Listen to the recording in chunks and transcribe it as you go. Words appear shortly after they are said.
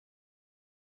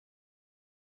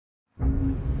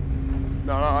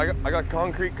No, I got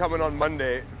concrete coming on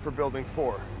Monday for building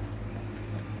 4.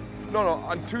 No,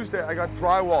 on Tuesday I got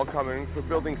drywall coming for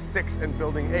building 6 and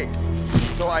building 8.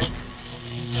 So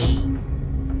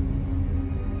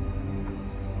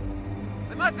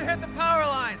They must have hit the power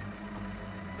line.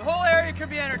 The whole area could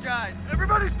be energized.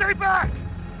 Everybody stay back!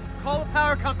 Call the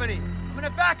power company. I'm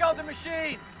gonna back out the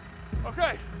machine.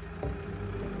 Okay.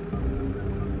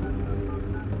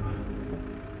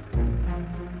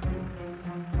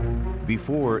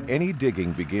 Before any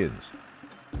digging begins,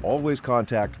 always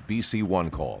contact BC One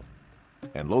Call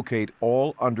and locate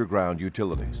all underground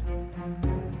utilities.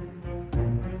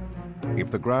 If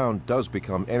the ground does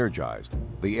become energized,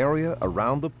 the area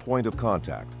around the point of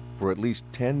contact for at least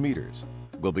 10 meters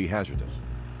will be hazardous.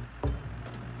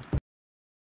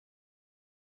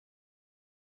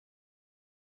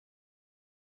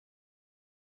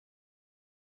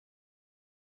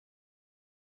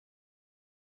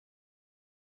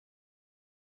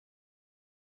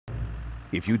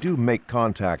 If you do make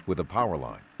contact with a power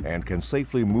line and can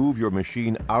safely move your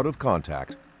machine out of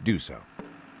contact, do so.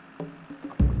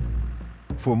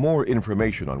 For more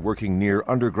information on working near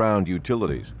underground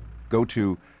utilities, go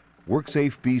to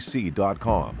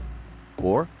WorkSafeBC.com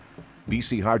or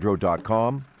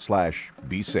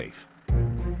bchydro.com/besafe.